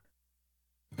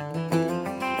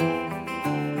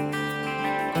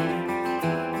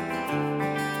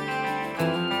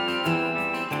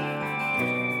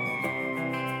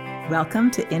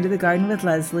Welcome to Into the Garden with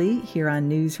Leslie here on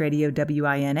News Radio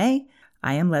WINA.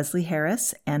 I am Leslie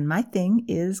Harris, and my thing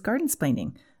is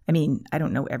garden-splaining. I mean, I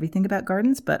don't know everything about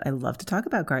gardens, but I love to talk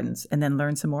about gardens and then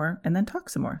learn some more and then talk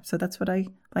some more. So that's what I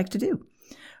like to do.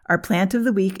 Our plant of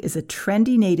the week is a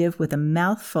trendy native with a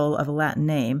mouthful of a Latin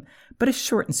name, but a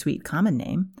short and sweet common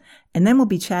name. And then we'll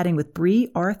be chatting with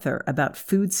Bree Arthur about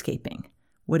foodscaping.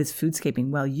 What is foodscaping?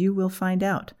 Well, you will find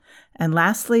out. And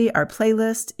lastly, our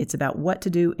playlist, it's about what to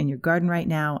do in your garden right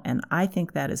now. And I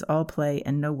think that is all play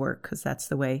and no work because that's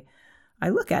the way I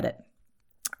look at it.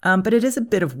 But it is a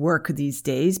bit of work these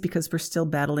days because we're still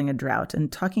battling a drought,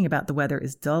 and talking about the weather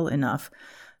is dull enough.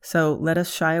 So let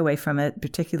us shy away from it,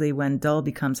 particularly when dull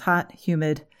becomes hot,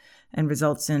 humid, and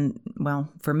results in,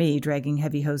 well, for me, dragging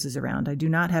heavy hoses around. I do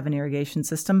not have an irrigation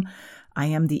system. I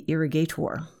am the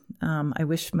irrigator. I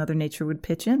wish Mother Nature would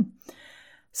pitch in.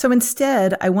 So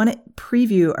instead, I want to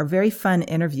preview our very fun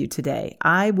interview today.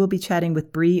 I will be chatting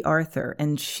with Bree Arthur,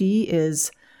 and she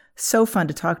is so fun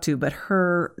to talk to, but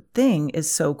her thing is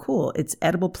so cool. It's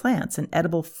edible plants and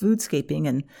edible foodscaping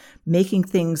and making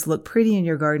things look pretty in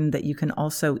your garden that you can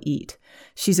also eat.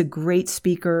 She's a great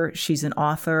speaker. She's an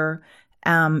author.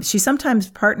 She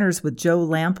sometimes partners with Joe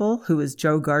Lamp'l, who is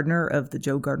Joe Gardener of the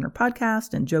Joe Gardener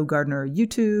podcast and Joe Gardener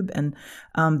YouTube. And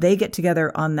they get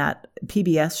together on that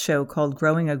PBS show called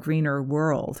Growing a Greener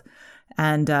World.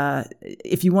 And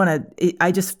if you want to,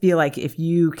 I just feel like if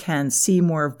you can see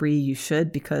more of Bree, you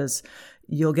should, because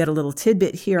you'll get a little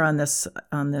tidbit here on this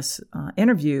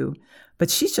interview. But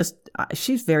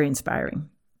she's very inspiring.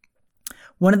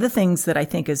 One of the things that I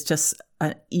think is just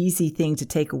an easy thing to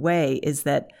take away is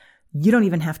that you don't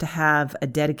even have to have a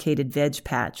dedicated veg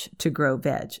patch to grow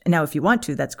veg. Now, if you want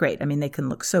to, that's great. I mean, they can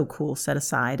look so cool set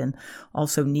aside and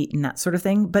also neat and that sort of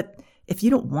thing. But if you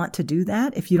don't want to do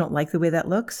that, if you don't like the way that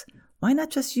looks, why not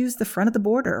just use the front of the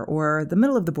border or the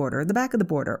middle of the border or the back of the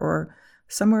border or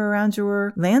somewhere around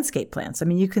your landscape plants? I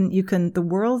mean, you can, the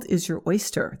world is your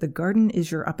oyster. The garden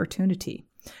is your opportunity.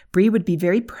 Bree would be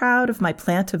very proud of my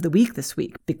plant of the week this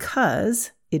week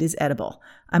because it is edible.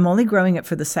 I'm only growing it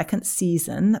for the second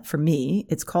season. For me,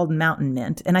 it's called Mountain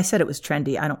Mint. And I said it was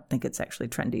trendy. I don't think it's actually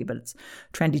trendy, but it's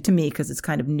trendy to me because it's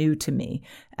kind of new to me.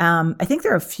 I think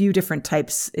there are a few different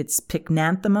types. It's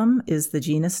Pycnanthemum is the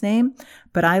genus name,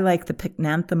 but I like the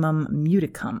Pycnanthemum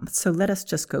muticum. So let us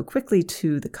just go quickly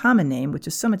to the common name, which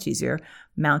is so much easier,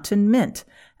 Mountain Mint.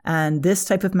 And this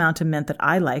type of mountain mint that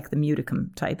I like, the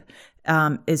muticum type,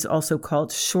 is also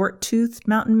called short-toothed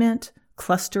mountain mint,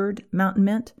 clustered mountain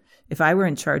mint. If I were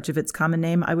in charge of its common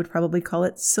name, I would probably call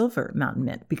it silver mountain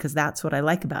mint because that's what I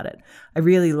like about it. I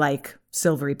really like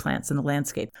silvery plants in the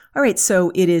landscape. All right,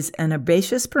 so it is an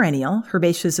herbaceous perennial.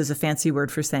 Herbaceous is a fancy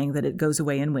word for saying that it goes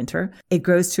away in winter. It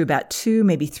grows to about 2,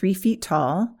 maybe 3 feet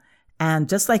tall. And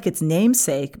just like its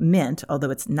namesake, mint,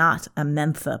 although it's not a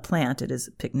mentha plant, it is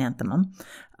Pycnanthemum,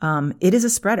 it is a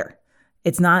spreader.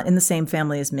 It's not in the same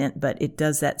family as mint, but it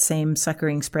does that same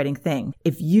suckering, spreading thing.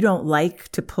 If you don't like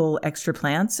to pull extra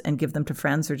plants and give them to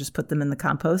friends or just put them in the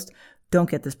compost,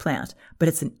 don't get this plant. But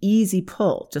it's an easy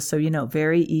pull, just so you know,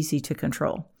 very easy to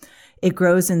control. It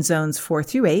grows in zones 4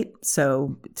 through 8.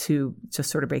 So to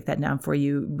just sort of break that down for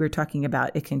you, we're talking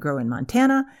about it can grow in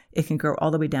Montana. It can grow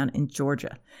all the way down in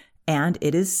Georgia. And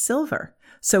it is silver.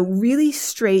 So really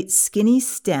straight, skinny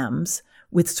stems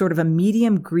with sort of a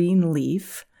medium green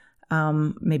leaf,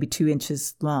 maybe 2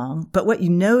 inches long. But what you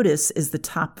notice is the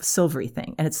top silvery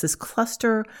thing. And it's this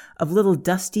cluster of little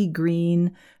dusty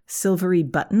green silvery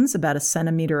buttons about 1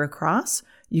 centimeter across.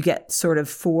 You get sort of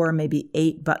 4, maybe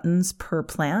 8 buttons per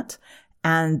plant.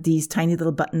 And these tiny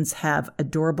little buttons have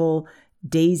adorable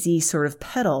daisy sort of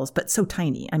petals, but so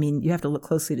tiny. I mean, you have to look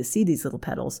closely to see these little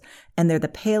petals. And they're the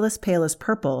palest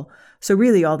purple. So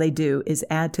really all they do is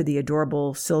add to the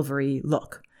adorable silvery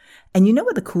look. And you know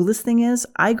what the coolest thing is?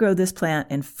 I grow this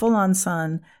plant in full-on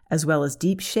sun as well as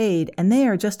deep shade, and they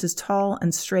are just as tall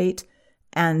and straight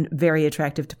and very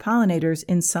attractive to pollinators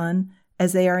in sun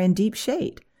as they are in deep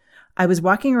shade. I was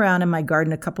walking around in my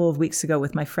garden a couple of weeks ago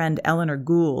with my friend Eleanor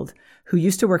Gould, who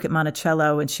used to work at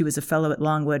Monticello, and she was a fellow at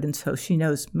Longwood, and so she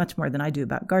knows much more than I do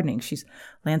about gardening. She's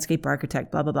landscape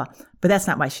architect, blah, blah, blah. But that's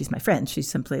not why she's my friend. She's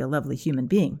simply a lovely human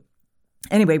being.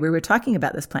 Anyway, we were talking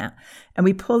about this plant, and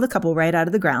we pulled a couple right out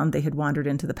of the ground. They had wandered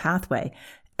into the pathway.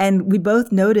 And we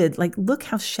both noted, like, look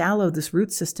how shallow this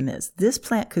root system is. This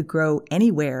plant could grow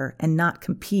anywhere and not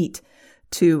compete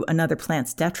to another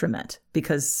plant's detriment,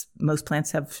 because most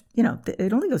plants have,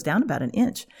 it only goes down about 1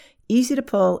 inch. Easy to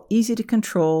pull, easy to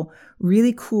control,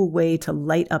 really cool way to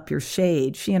light up your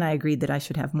shade. She and I agreed that I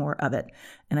should have more of it.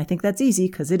 And I think that's easy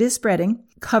because it is spreading,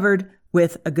 covered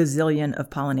with a gazillion of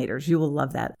pollinators. You will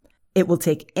love that. It will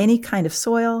take any kind of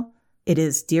soil. It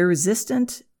is deer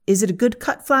resistant. Is it a good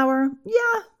cut flower? Yeah,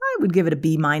 I would give it a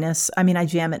B minus. I mean, I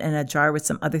jam it in a jar with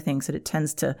some other things that it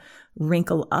tends to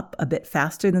wrinkle up a bit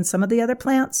faster than some of the other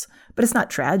plants, but it's not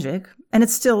tragic. And it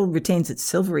still retains its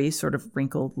silvery sort of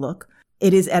wrinkled look.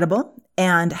 It is edible.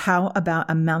 And how about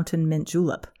a mountain mint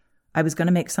julep? I was going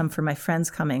to make some for my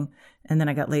friends coming, and then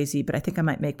I got lazy, but I think I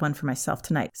might make one for myself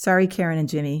tonight. Sorry, Karen and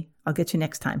Jimmy. I'll get you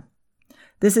next time.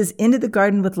 This is Into the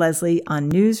Garden with Leslie on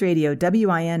News Radio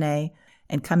WINA.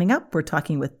 And coming up, we're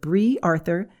talking with Bree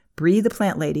Arthur, Bree the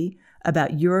Plant Lady,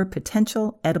 about your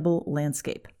potential edible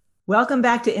landscape. Welcome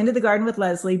back to Into the Garden with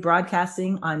Leslie,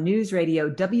 broadcasting on News Radio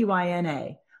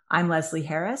WINA. I'm Leslie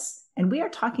Harris, and we are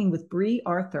talking with Bree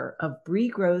Arthur of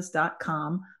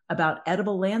breegrows.com about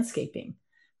edible landscaping.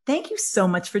 Thank you so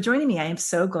much for joining me. I am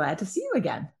so glad to see you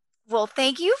again. Well,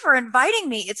 thank you for inviting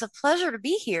me. It's a pleasure to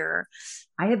be here.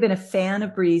 I have been a fan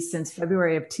of Bree since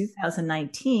February of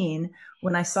 2019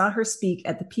 when I saw her speak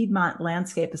at the Piedmont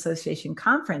Landscape Association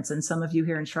conference. And some of you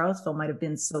here in Charlottesville might have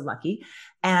been so lucky.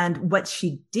 And what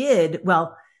she did,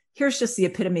 well, here's just the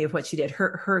epitome of what she did.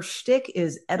 Her shtick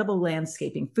is edible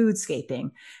landscaping,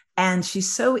 foodscaping. And she's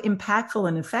so impactful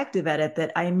and effective at it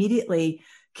that I immediately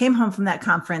came home from that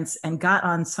conference and got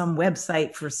on some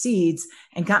website for seeds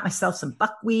and got myself some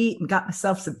buckwheat and got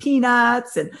myself some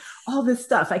peanuts and all this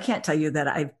stuff. I can't tell you that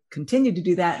I've continued to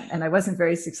do that and I wasn't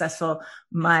very successful.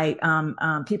 My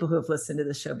people who have listened to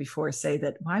the show before say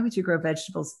that, why would you grow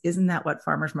vegetables? Isn't that what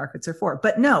farmers markets are for?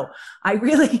 But no, I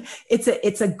really,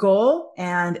 it's a goal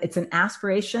and it's an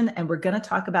aspiration. And we're going to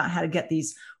talk about how to get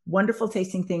these wonderful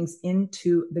tasting things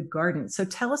into the garden. So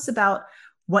tell us about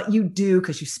what you do,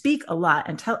 because you speak a lot,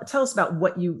 and tell us about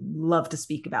what you love to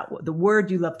speak about, the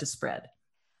word you love to spread.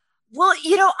 Well,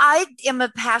 I am a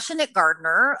passionate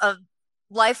gardener, a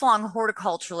lifelong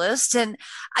horticulturalist, and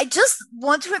I just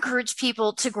want to encourage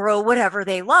people to grow whatever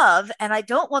they love, and I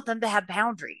don't want them to have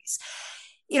boundaries.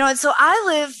 And so I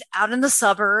live out in the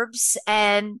suburbs,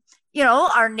 and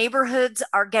our neighborhoods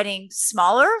are getting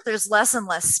smaller. There's less and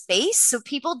less space, so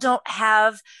people don't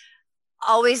have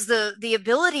always the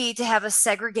ability to have a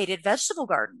segregated vegetable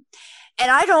garden. And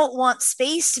I don't want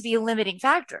space to be a limiting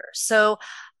factor. So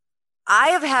I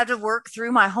have had to work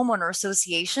through my homeowner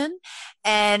association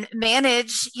and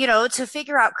manage, to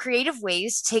figure out creative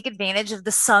ways to take advantage of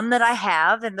the sun that I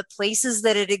have and the places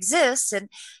that it exists. And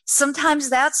sometimes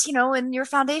that's, in your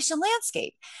foundation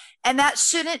landscape. And that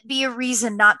shouldn't be a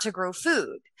reason not to grow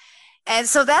food. And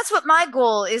so that's what my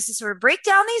goal is, to sort of break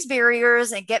down these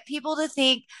barriers and get people to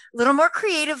think a little more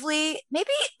creatively,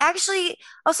 maybe actually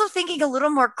also thinking a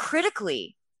little more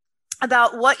critically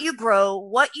about what you grow,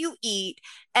 what you eat,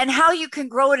 and how you can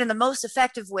grow it in the most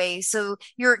effective way so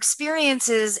your experience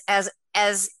is as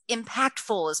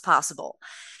impactful as possible.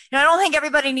 I don't think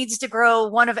everybody needs to grow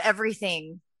one of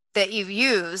everything that you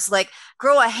use. Like,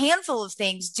 grow a handful of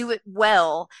things, do it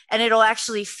well, and it'll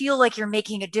actually feel like you're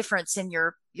making a difference in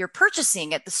your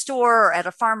purchasing at the store or at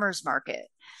a farmer's market.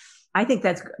 I think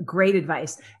that's great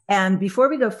advice. And before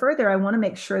we go further, I want to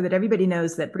make sure that everybody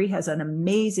knows that Bree has an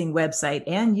amazing website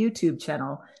and YouTube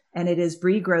channel, and it is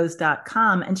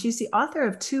breegrows.com. And she's the author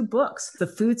of 2 books, The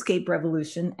Foodscape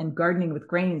Revolution and Gardening with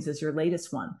Grains is your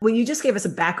latest one. Well, you just gave us a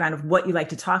background of what you like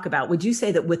to talk about. Would you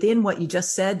say that within what you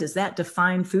just said, does that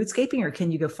define foodscaping, or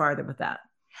can you go farther with that?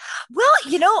 Well,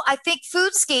 I think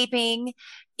foodscaping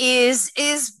is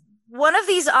one of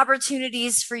these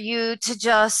opportunities for you to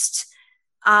just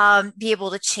be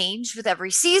able to change with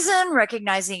every season,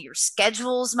 recognizing your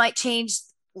schedules might change.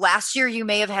 Last year, you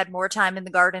may have had more time in the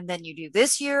garden than you do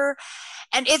this year.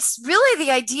 And it's really,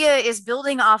 the idea is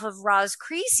building off of Roz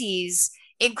Creasy's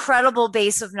incredible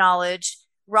base of knowledge.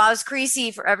 Roz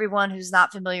Creasy, for everyone who's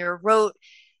not familiar,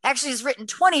 has written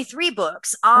 23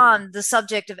 books on the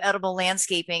subject of edible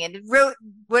landscaping, and wrote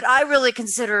what I really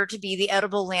consider to be the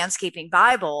edible landscaping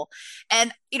Bible.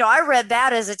 And, I read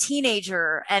that as a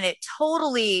teenager, and it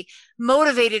totally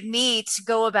motivated me to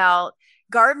go about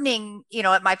gardening,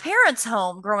 at my parents'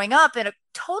 home growing up in a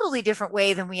totally different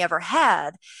way than we ever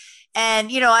had.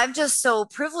 And, I'm just so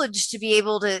privileged to be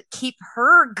able to keep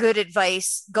her good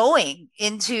advice going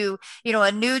into,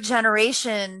 a new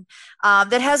generation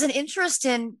that has an interest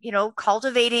in,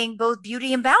 cultivating both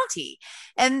beauty and bounty.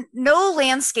 And no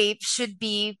landscape should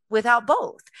be without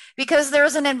both, because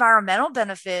there's an environmental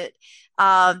benefit.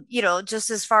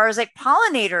 Just as far as like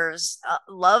pollinators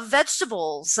love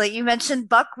vegetables, like you mentioned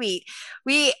buckwheat.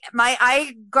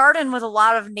 I garden with a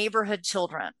lot of neighborhood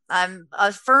children. I'm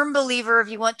a firm believer, if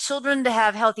you want children to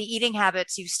have healthy eating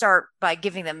habits, you start by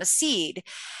giving them a seed.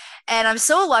 And I'm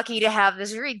so lucky to have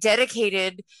this very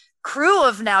dedicated crew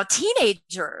of now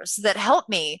teenagers that help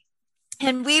me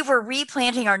and we were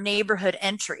replanting our neighborhood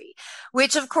entry,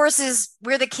 which of course is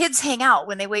where the kids hang out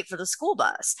when they wait for the school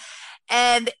bus.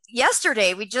 And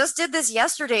yesterday, we just did this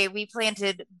yesterday, we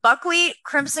planted buckwheat,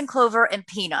 crimson clover, and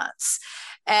peanuts.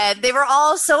 And they were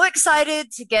all so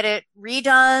excited to get it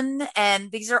redone.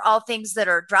 And these are all things that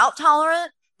are drought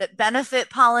tolerant, that benefit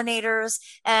pollinators,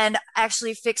 and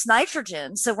actually fix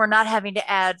nitrogen. So we're not having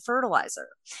to add fertilizer.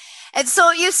 And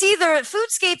so you see, the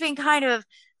foodscaping kind of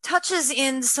touches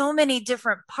in so many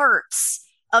different parts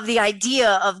of the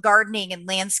idea of gardening and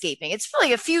landscaping. It's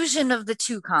really a fusion of the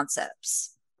two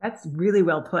concepts. That's really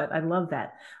well put. I love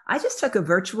that. I just took a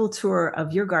virtual tour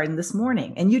of your garden this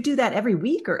morning, and you do that every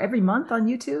week or every month on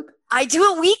YouTube? I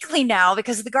do it weekly now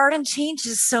because the garden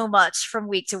changes so much from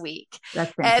week to week.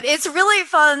 That's And fantastic. it's really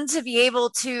fun to be able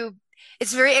to,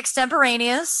 it's very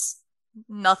extemporaneous.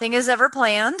 Nothing is ever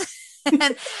planned.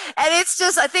 and it's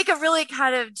just, I think, a really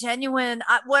kind of genuine,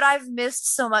 what I've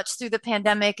missed so much through the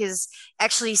pandemic is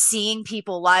actually seeing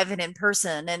people live and in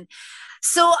person. And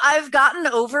so I've gotten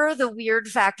over the weird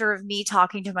factor of me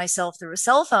talking to myself through a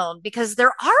cell phone, because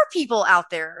there are people out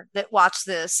there that watch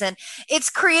this, and it's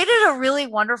created a really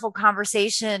wonderful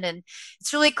conversation. And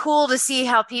it's really cool to see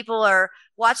how people are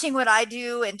watching what I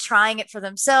do and trying it for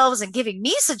themselves and giving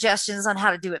me suggestions on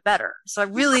how to do it better. So I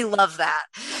really love that.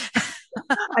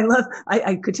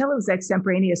 I could tell it was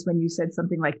extemporaneous when you said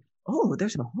something like, oh,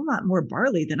 there's a whole lot more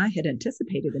barley than I had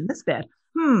anticipated in this bed.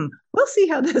 We'll see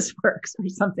how this works, or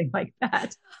something like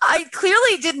that. I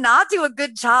clearly did not do a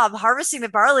good job harvesting the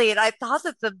barley, and I thought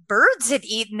that the birds had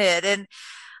eaten it. And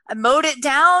I mowed it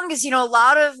down because, a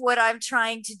lot of what I'm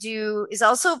trying to do is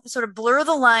also sort of blur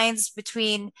the lines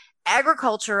between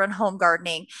agriculture and home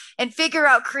gardening, and figure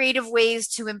out creative ways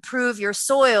to improve your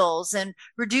soils and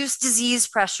reduce disease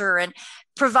pressure and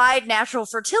provide natural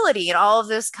fertility. And all of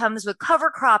this comes with cover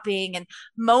cropping and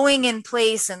mowing in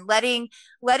place and letting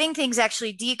things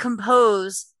actually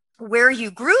decompose where you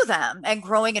grew them, and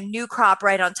growing a new crop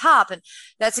right on top. And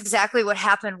that's exactly what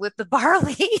happened with the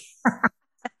barley.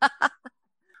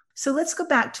 So let's go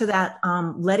back to that,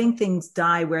 letting things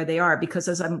die where they are, because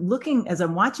as I'm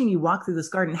watching you walk through this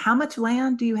garden, how much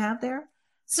land do you have there?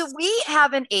 So we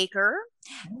have an acre,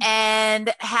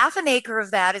 and half an acre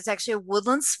of that is actually a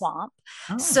woodland swamp.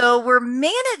 Oh, So we're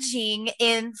managing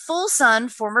in full sun,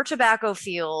 former tobacco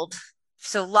field.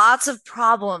 So lots of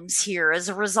problems here as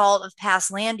a result of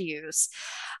past land use.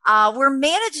 We're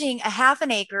managing a half an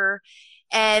acre,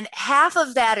 and half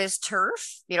of that is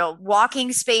turf,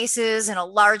 walking spaces in a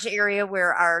large area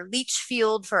where our leach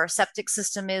field for our septic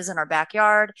system is in our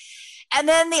backyard. And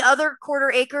then the other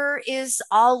quarter acre is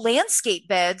all landscape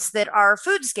beds that are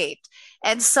foodscaped.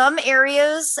 And some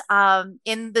areas,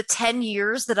 in the 10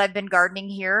 years that I've been gardening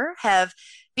here, have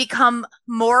become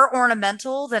more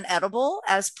ornamental than edible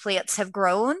as plants have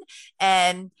grown.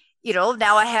 And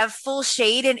now I have full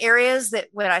shade in areas that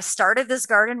when I started this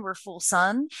garden were full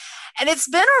sun. And it's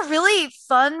been a really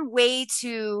fun way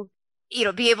to,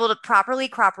 be able to properly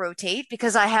crop rotate,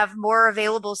 because I have more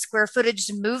available square footage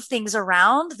to move things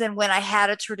around than when I had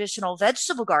a traditional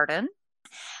vegetable garden.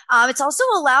 It's also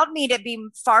allowed me to be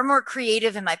far more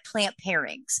creative in my plant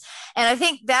pairings. And I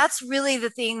think that's really the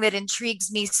thing that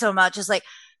intrigues me so much, is like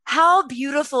how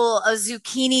beautiful a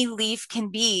zucchini leaf can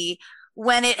be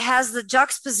when it has the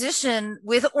juxtaposition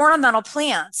with ornamental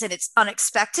plants, and it's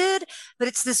unexpected, but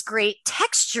it's this great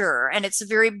texture and it's a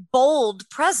very bold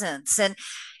presence. And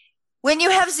when you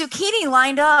have zucchini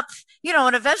lined up, in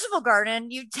a vegetable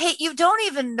garden, you don't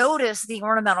even notice the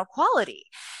ornamental quality.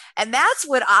 And that's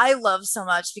what I love so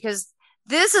much, because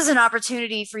this is an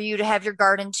opportunity for you to have your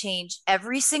garden change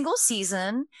every single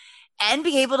season and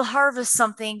be able to harvest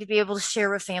something to be able to share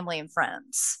with family and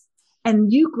friends.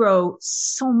 and you grow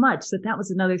so much that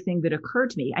was another thing that occurred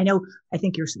to me. I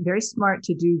think you're very smart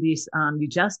to do these. You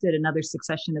just did another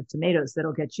succession of tomatoes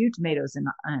that'll get you tomatoes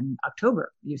in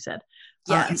October, you said.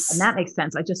 And Yes. that makes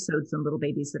sense. I just sowed some little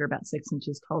babies that are about 6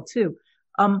 inches tall too.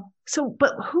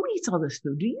 But who eats all this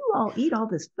food? Do you all eat all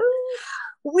this food?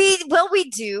 We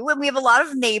do, and we have a lot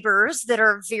of neighbors that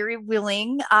are very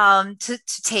willing to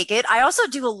take it. I also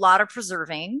do a lot of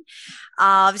preserving.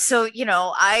 So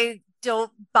I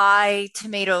don't buy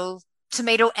tomato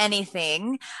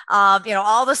anything.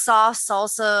 All the sauce,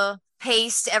 salsa,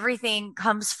 paste, everything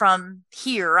comes from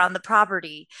here on the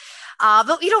property.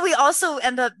 But we also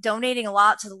end up donating a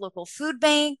lot to the local food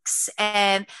banks,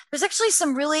 and there's actually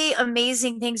some really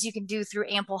amazing things you can do through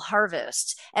Ample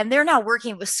Harvest. And they're now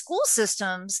working with school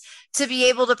systems to be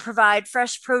able to provide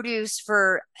fresh produce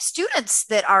for students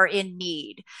that are in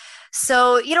need.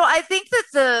 So, I think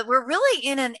that we're really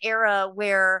in an era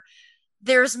where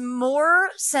there's more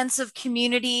sense of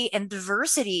community and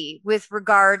diversity with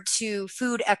regard to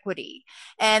food equity.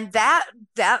 And that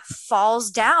falls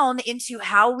down into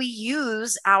how we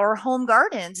use our home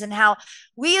gardens and how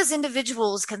we as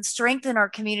individuals can strengthen our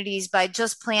communities by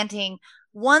just planting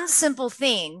one simple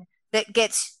thing that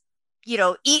gets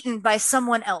eaten by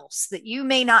someone else that you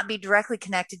may not be directly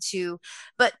connected to,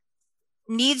 but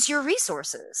needs your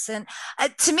resources. And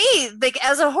to me, like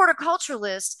as a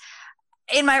horticulturalist,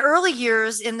 in my early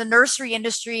years in the nursery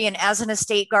industry and as an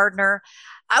estate gardener,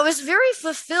 I was very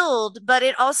fulfilled, but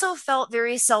it also felt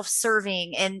very self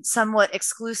serving and somewhat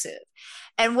exclusive.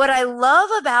 And what I love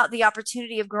about the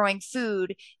opportunity of growing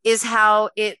food is how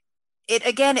it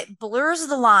blurs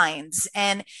the lines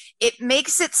and it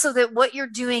makes it so that what you're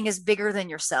doing is bigger than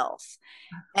yourself.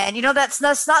 And that's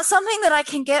not something that I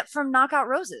can get from knockout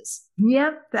roses.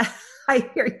 Yep, I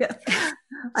hear you.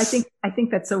 I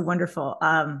think that's so wonderful.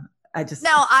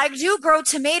 Now I do grow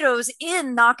tomatoes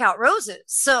in knockout roses,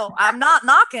 so I'm not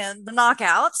knocking the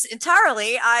knockouts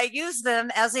entirely. I use them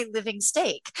as a living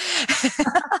steak.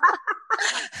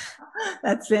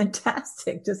 That's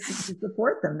fantastic. Just to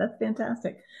support them. That's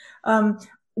fantastic.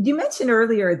 You mentioned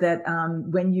earlier that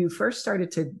when you first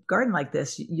started to garden like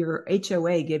this, your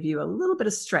HOA gave you a little bit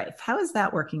of strife. How is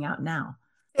that working out now?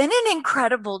 Been an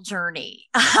incredible journey.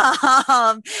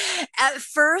 At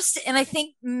first, and I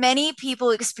think many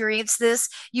people experience this,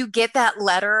 you get that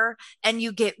letter and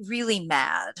you get really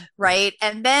mad, right?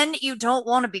 And then you don't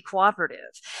want to be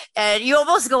cooperative and you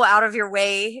almost go out of your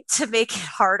way to make it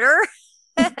harder.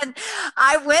 And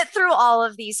I went through all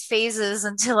of these phases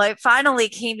until I finally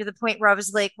came to the point where I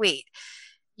was like, wait,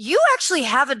 you actually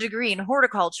have a degree in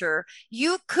horticulture.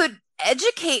 You could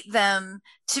educate them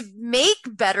to make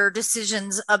better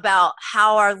decisions about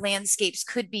how our landscapes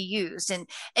could be used and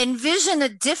envision a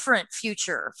different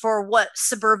future for what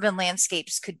suburban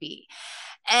landscapes could be.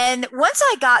 And once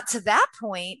I got to that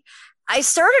point, I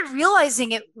started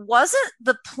realizing it wasn't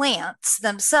the plants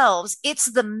themselves,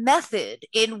 it's the method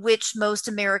in which most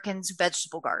Americans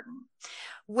vegetable garden,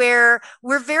 where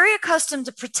we're very accustomed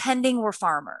to pretending we're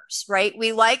farmers, right?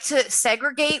 We like to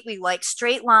segregate, we like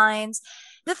straight lines.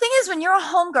 The thing is, when you're a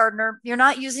home gardener, you're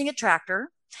not using a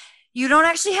tractor. You don't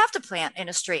actually have to plant in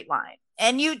a straight line.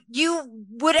 And you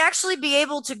would actually be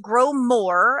able to grow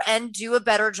more and do a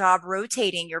better job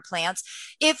rotating your plants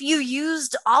if you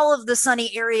used all of the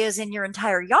sunny areas in your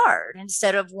entire yard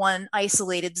instead of one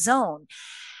isolated zone.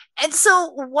 And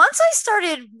so once I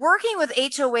started working with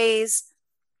HOAs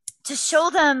to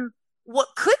show them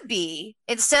what could be,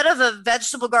 instead of a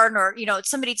vegetable garden or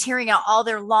somebody tearing out all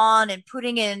their lawn and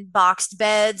putting in boxed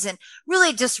beds and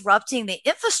really disrupting the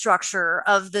infrastructure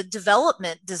of the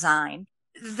development design,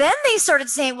 then they started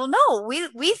saying, well, no,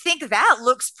 we think that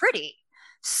looks pretty.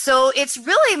 So it's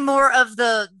really more of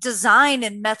the design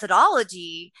and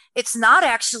methodology. It's not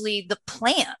actually the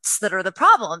plants that are the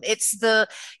problem. It's the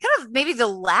kind of maybe the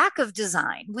lack of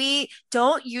design. We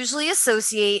don't usually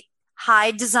associate high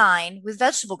design with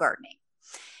vegetable gardening.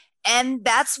 And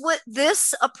that's what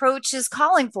this approach is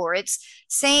calling for. It's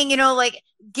saying, like,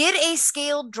 get a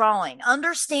scaled drawing,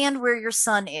 understand where your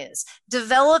sun is,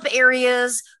 develop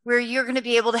areas where you're going to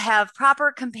be able to have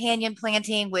proper companion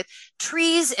planting with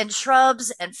trees and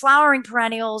shrubs and flowering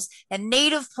perennials and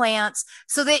native plants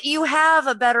so that you have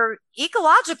a better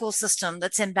ecological system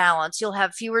that's in balance. You'll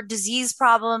have fewer disease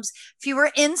problems,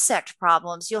 fewer insect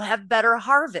problems. You'll have better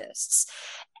harvests.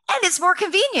 And it's more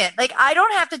convenient. Like, I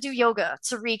don't have to do yoga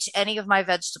to reach any of my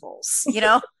vegetables,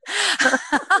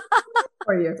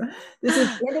 For you. This is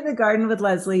Into the Garden with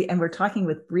Leslie, and we're talking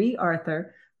with Bree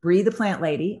Arthur, Bree the Plant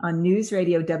Lady, on News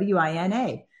Radio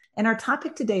WINA. And our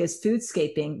topic today is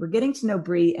foodscaping. We're getting to know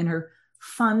Bree and her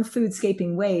fun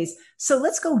foodscaping ways. So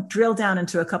let's go drill down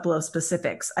into a couple of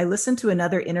specifics. I listened to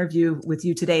another interview with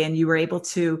you today, and you were able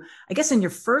to, I guess in your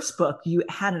first book, you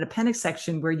had an appendix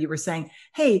section where you were saying,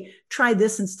 hey, try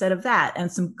this instead of that.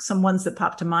 And some ones that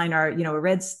pop to mind are, a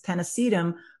red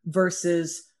penicetum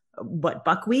versus what,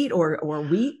 buckwheat or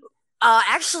wheat?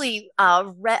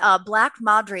 Black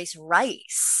Madras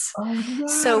rice. Oh, yeah.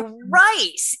 So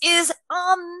rice is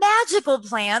a magical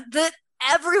plant that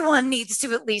everyone needs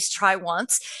to at least try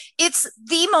once. It's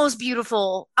the most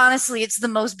beautiful, honestly, it's the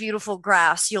most beautiful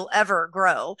grass you'll ever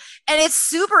grow. And it's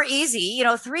super easy.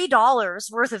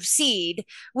 $3 worth of seed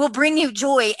will bring you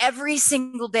joy every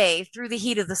single day through the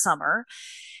heat of the summer.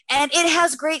 And it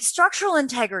has great structural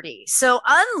integrity. So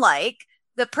unlike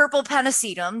the purple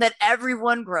penicetum that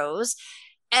everyone grows,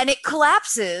 and it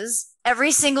collapses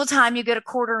every single time you get a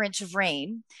quarter inch of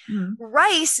rain. Mm.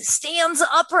 Rice stands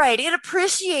upright. It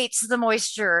appreciates the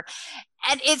moisture.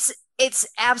 And it's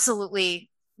absolutely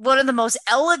one of the most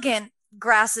elegant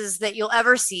grasses that you'll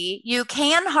ever see. You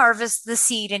can harvest the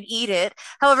seed and eat it.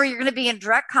 However, you're going to be in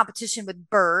direct competition with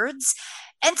birds.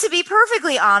 And to be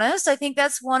perfectly honest, I think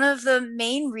that's one of the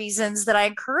main reasons that I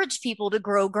encourage people to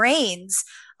grow grains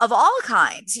of all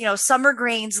kinds, summer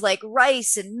grains like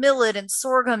rice and millet and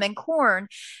sorghum and corn,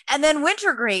 and then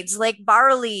winter grains like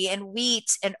barley and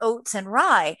wheat and oats and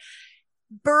rye.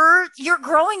 You're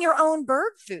growing your own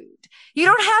bird food. You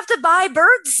don't have to buy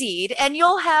bird seed, and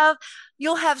you'll have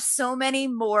so many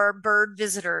more bird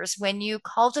visitors when you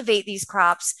cultivate these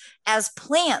crops as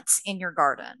plants in your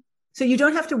garden. So you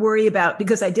don't have to worry about,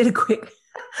 because I did a quick,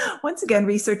 once again,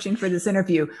 researching for this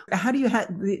interview, how do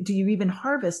you even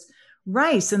harvest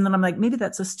rice? And then I'm like, maybe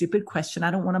that's a stupid question.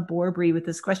 I don't want to bore Bree with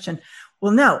this question.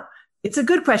 Well, no, it's a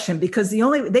good question, because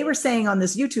they were saying on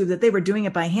this YouTube that they were doing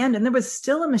it by hand, and there was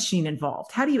still a machine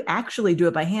involved. How do you actually do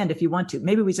it by hand if you want to?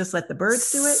 Maybe we just let the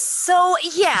birds do it. So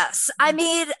yes, I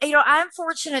mean, I'm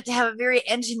fortunate to have a very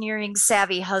engineering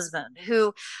savvy husband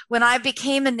who, when I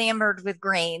became enamored with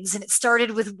grains, and it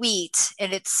started with wheat,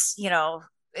 and it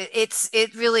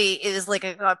really is like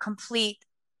a complete,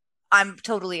 I'm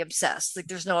totally obsessed. Like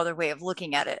there's no other way of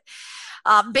looking at it.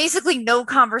 Basically, no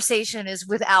conversation is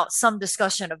without some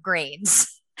discussion of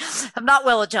grains. I'm not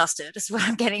well adjusted, is what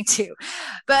I'm getting to.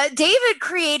 But David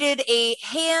created a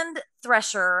hand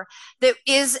thresher that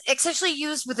is essentially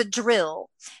used with a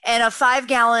drill and a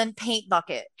 5-gallon paint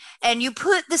bucket. And you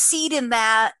put the seed in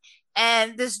that,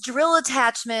 and this drill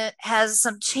attachment has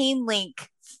some chain link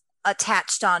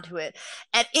attached onto it,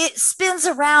 and it spins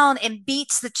around and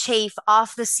beats the chaff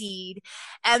off the seed,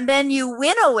 and then you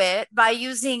winnow it by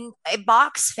using a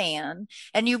box fan,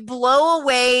 and you blow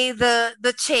away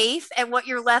the chaff, and what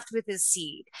you're left with is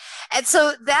seed. And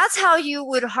so that's how you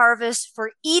would harvest for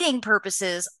eating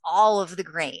purposes all of the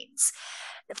grains.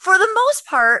 For the most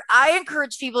part, I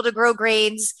encourage people to grow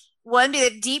grains. One, they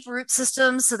have deep root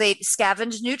systems, so they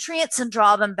scavenge nutrients and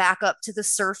draw them back up to the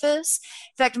surface.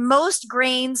 In fact, most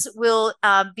grains will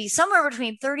be somewhere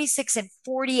between 36 and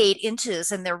 48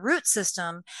 inches in their root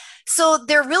system. So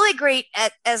they're really great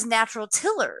as natural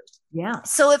tillers. Yeah.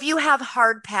 So if you have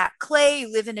hard packed clay,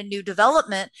 you live in a new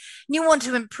development, and you want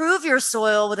to improve your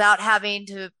soil without having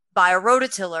to buy a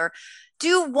rototiller,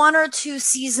 do 1 or 2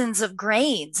 seasons of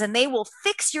grains, and they will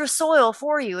fix your soil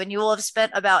for you, and you will have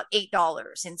spent about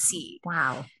 $8 in seed.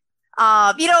 Wow. So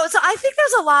I think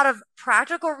there's a lot of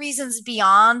practical reasons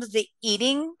beyond the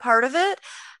eating part of it.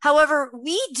 However,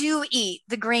 we do eat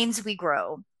the grains we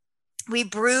grow. We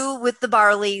brew with the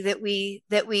barley that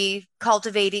we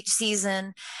cultivate each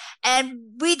season. And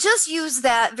we just use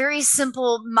that very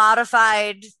simple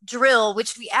modified drill,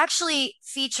 which we actually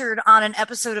featured on an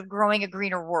episode of Growing a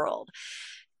Greener World.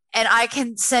 And I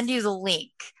can send you the link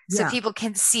so people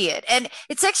can see it. And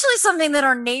it's actually something that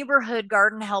our neighborhood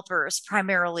garden helpers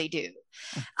primarily do.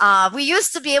 We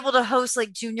used to be able to host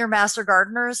like junior master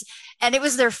gardeners, and it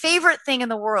was their favorite thing in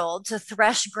the world to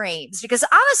thresh grains, because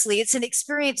honestly, it's an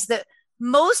experience that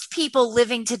most people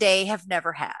living today have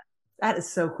never had. That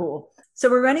is so cool. So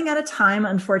we're running out of time,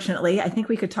 unfortunately. I think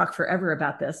we could talk forever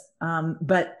about this.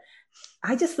 But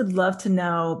I just would love to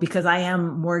know, because I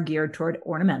am more geared toward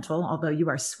ornamental, although you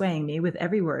are swaying me with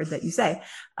every word that you say.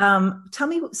 Tell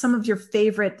me some of your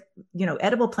favorite,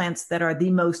 edible plants that are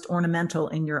the most ornamental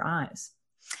in your eyes.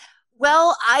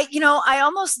 Well, I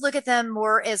almost look at them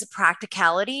more as a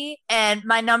practicality. And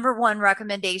my number one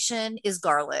recommendation is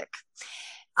garlic.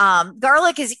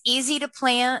 Garlic is easy to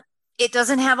plant. It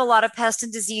doesn't have a lot of pests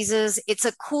and diseases. It's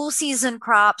a cool season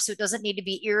crop, so it doesn't need to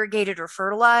be irrigated or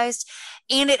fertilized,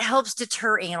 and it helps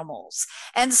deter animals.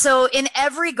 And so in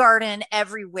every garden,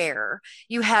 everywhere,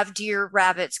 you have deer,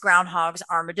 rabbits, groundhogs,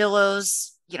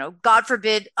 armadillos, God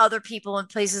forbid other people in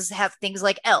places have things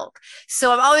like elk.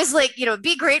 So I'm always like,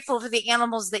 be grateful for the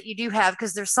animals that you do have,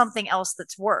 because there's something else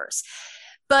that's worse.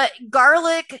 But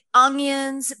garlic,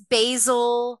 onions,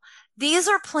 basil, these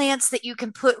are plants that you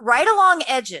can put right along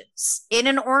edges in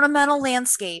an ornamental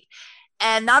landscape.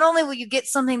 And not only will you get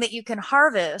something that you can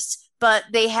harvest, but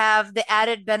they have the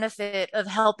added benefit of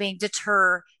helping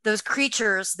deter those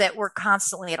creatures that we're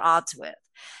constantly at odds with.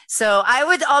 So I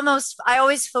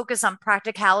always focus on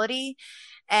practicality.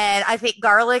 And I think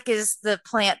garlic is the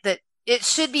plant that it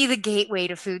should be the gateway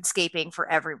to foodscaping for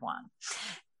everyone.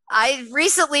 I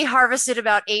recently harvested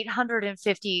about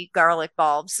 850 garlic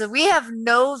bulbs. So we have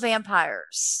no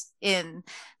vampires in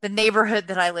the neighborhood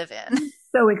that I live in.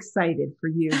 So excited for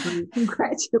you.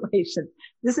 Congratulations.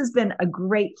 This has been a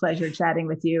great pleasure chatting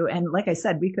with you. And like I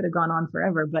said, we could have gone on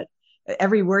forever, but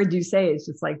every word you say is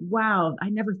just like, wow, I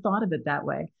never thought of it that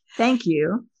way. Thank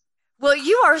you. Well,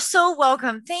 you are so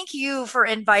welcome. Thank you for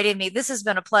inviting me. This has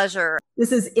been a pleasure.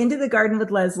 This is Into the Garden with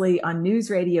Leslie on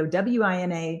News Radio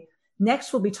WINA.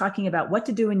 Next, we'll be talking about what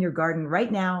to do in your garden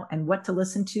right now and what to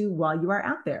listen to while you are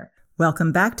out there.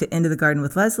 Welcome back to Into the Garden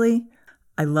with Leslie.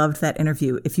 I loved that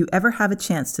interview. If you ever have a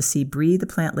chance to see Bree the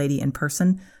plant lady in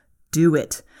person, do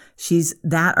it. She's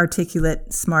that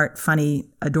articulate, smart, funny,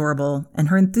 adorable, and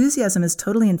her enthusiasm is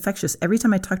totally infectious. Every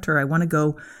time I talk to her, I want to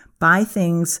go buy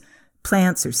things,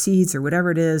 plants or seeds or whatever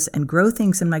it is, and grow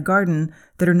things in my garden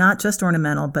that are not just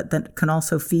ornamental, but that can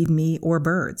also feed me or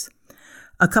birds.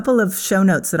 A couple of show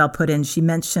notes that I'll put in. She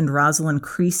mentioned Rosalind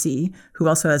Creasy, who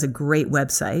also has a great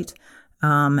website.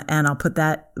 And I'll put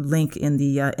that link in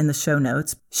the show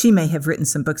notes. She may have written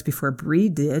some books before Bree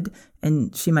did,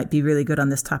 and she might be really good on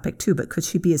this topic too, but could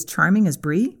she be as charming as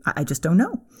Bree? I just don't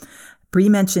know. Bree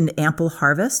mentioned Ample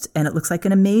Harvest, and it looks like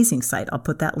an amazing site. I'll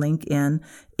put that link in.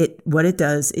 What it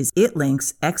does is it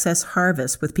links excess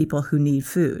harvest with people who need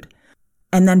food.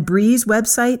 And then Bree's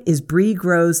website is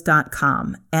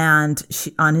breegrows.com. And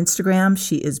on Instagram,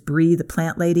 she is Bree the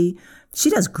Plant Lady. She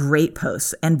does great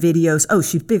posts and videos. Oh,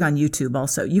 she's big on YouTube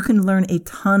also. You can learn a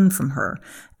ton from her.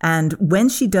 And when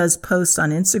she does posts on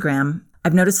Instagram,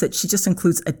 I've noticed that she just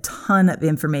includes a ton of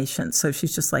information. So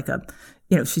she's just like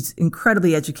she's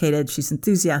incredibly educated. She's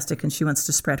enthusiastic and she wants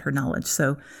to spread her knowledge.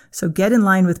 So get in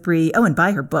line with Bree. Oh, and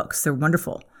buy her books. They're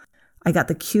wonderful. I got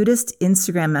the cutest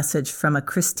Instagram message from a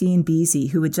Christine Beasy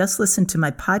who had just listened to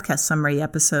my podcast summary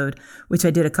episode, which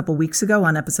I did a couple weeks ago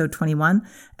on episode 21.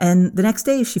 And the next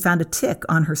day she found a tick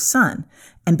on her son.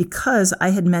 And because I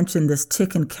had mentioned this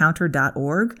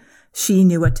tickencounter.org, she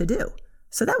knew what to do.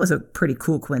 So that was a pretty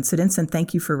cool coincidence. And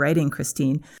thank you for writing,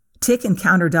 Christine.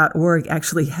 Tickencounter.org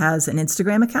actually has an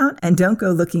Instagram account, and don't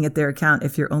go looking at their account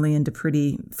if you're only into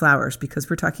pretty flowers, because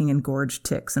we're talking engorged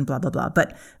ticks and blah, blah, blah.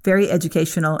 But very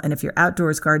educational, and if you're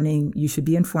outdoors gardening, you should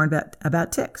be informed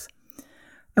about ticks.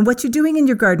 And what you're doing in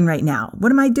your garden right now.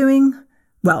 What am I doing?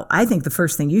 Well, I think the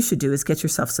first thing you should do is get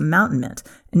yourself some mountain mint.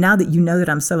 And now that you know that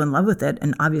I'm so in love with it,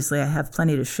 and obviously I have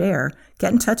plenty to share,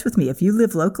 get in touch with me. If you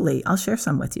live locally, I'll share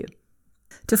some with you.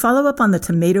 To follow up on the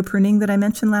tomato pruning that I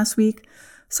mentioned last week,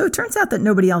 so it turns out that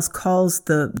nobody else calls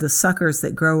the suckers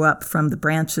that grow up from the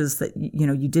branches that,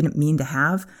 you didn't mean to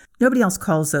have. Nobody else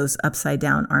calls those upside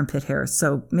down armpit hairs.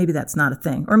 So maybe that's not a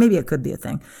thing, or maybe it could be a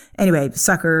thing. Anyway,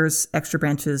 suckers, extra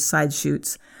branches, side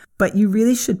shoots. But you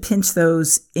really should pinch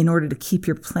those in order to keep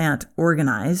your plant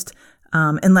organized,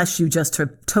 unless you just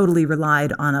totally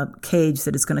relied on a cage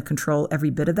that is going to control every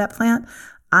bit of that plant.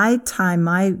 I tie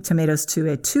my tomatoes to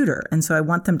a tutor, and so I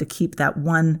want them to keep that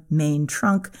one main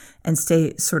trunk and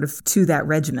stay sort of to that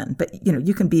regimen. But,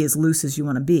 you can be as loose as you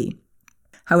want to be.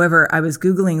 However, I was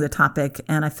Googling the topic,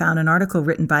 and I found an article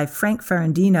written by Frank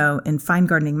Ferrandino in Fine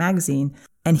Gardening magazine,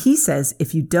 and he says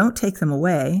if you don't take them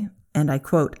away, and I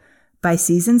quote, "By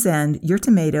season's end, your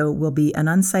tomato will be an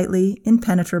unsightly,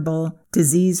 impenetrable,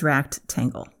 disease-racked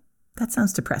tangle." That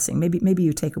sounds depressing. Maybe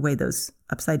you take away those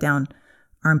upside-down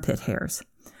armpit hairs.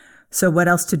 So what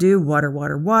else to do? Water,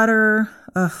 water, water.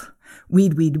 Ugh.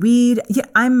 Weed, weed, weed. Yeah,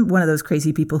 I'm one of those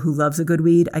crazy people who loves a good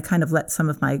weed. I kind of let some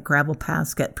of my gravel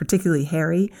paths get particularly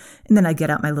hairy. And then I get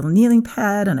out my little kneeling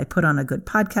pad and I put on a good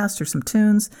podcast or some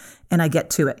tunes and I get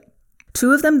to it.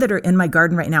 Two of them that are in my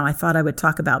garden right now I thought I would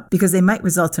talk about because they might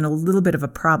result in a little bit of a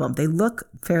problem. They look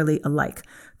fairly alike.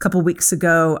 A couple weeks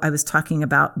ago, I was talking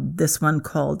about this one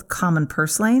called common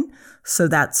purslane. So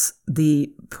that's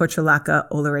the Portulaca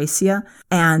oleracea.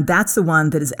 And that's the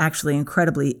one that is actually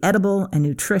incredibly edible and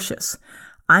nutritious.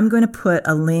 I'm going to put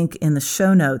a link in the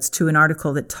show notes to an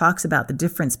article that talks about the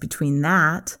difference between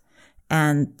that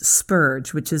and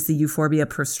spurge, which is the Euphorbia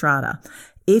prostrata.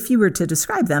 If you were to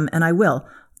describe them, and I will,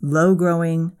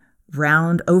 low-growing,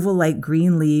 round, oval-like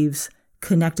green leaves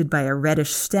connected by a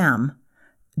reddish stem,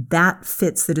 that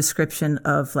fits the description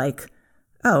of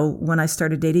when I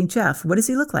started dating Jeff, what does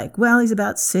he look like? Well, he's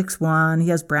about 6'1", he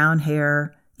has brown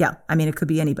hair. Yeah, it could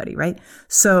be anybody, right?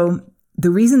 So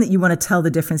the reason that you want to tell the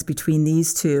difference between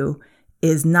these two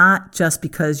is not just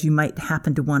because you might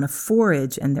happen to want to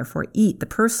forage and therefore eat the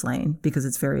purslane because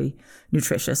it's very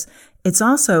nutritious. It's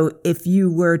also if you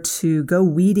were to go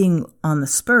weeding on the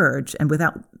spurge and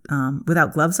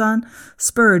without gloves on,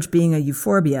 spurge being a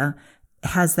euphorbia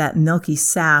has that milky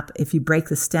sap if you break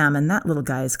the stem, and that little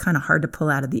guy is kind of hard to pull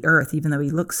out of the earth, even though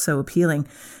he looks so appealing.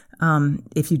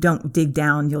 If you don't dig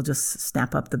down, you'll just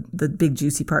snap up the big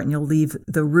juicy part and you'll leave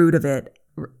the root of it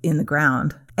in the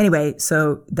ground. Anyway,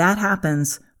 so that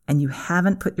happens and you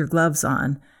haven't put your gloves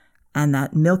on and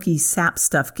that milky sap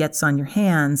stuff gets on your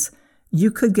hands. You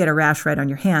could get a rash right on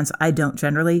your hands. I don't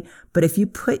generally, but if you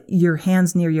put your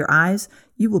hands near your eyes,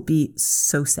 you will be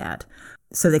so sad.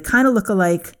 So they kind of look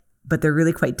alike, but they're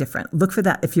really quite different. Look for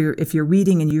that. If you're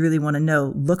reading and you really want to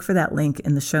know, look for that link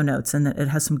in the show notes, and it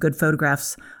has some good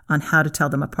photographs on how to tell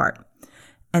them apart.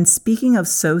 And speaking of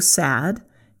so sad,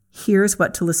 here's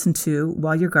what to listen to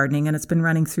while you're gardening, and it's been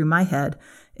running through my head.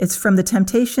 It's from The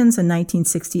Temptations in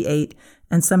 1968,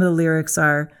 and some of the lyrics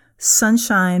are,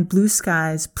 "Sunshine, blue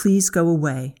skies, please go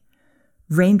away.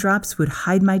 Raindrops would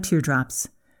hide my teardrops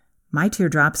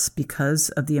because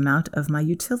of the amount of my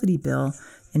utility bill,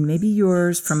 and maybe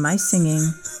yours from my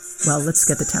singing." Well, let's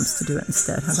get the Temps to do it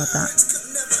instead. How about that?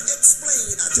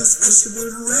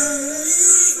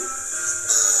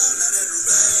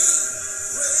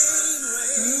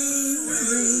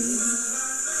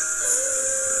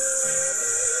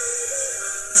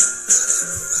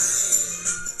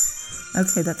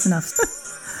 Okay, that's enough.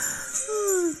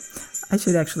 I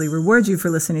should actually reward you for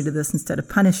listening to this instead of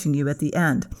punishing you at the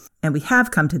end. And we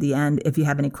have come to the end. If you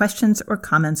have any questions or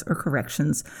comments or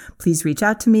corrections, please reach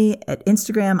out to me at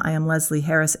Instagram. I am Leslie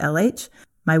Harris, LH.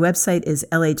 My website is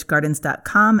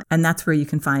lhgardens.com, and that's where you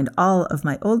can find all of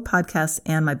my old podcasts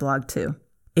and my blog too.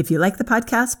 If you like the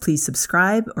podcast, please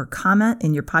subscribe or comment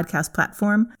in your podcast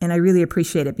platform, and I really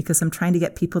appreciate it because I'm trying to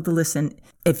get people to listen.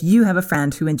 If you have a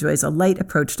friend who enjoys a light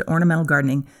approach to ornamental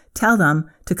gardening, tell them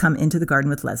to come into the garden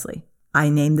with Leslie. I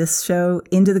named this show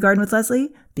Into the Garden with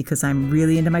Leslie because I'm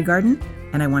really into my garden,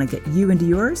 and I want to get you into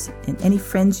yours and any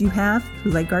friends you have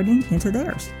who like gardening into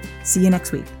theirs. See you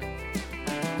next week.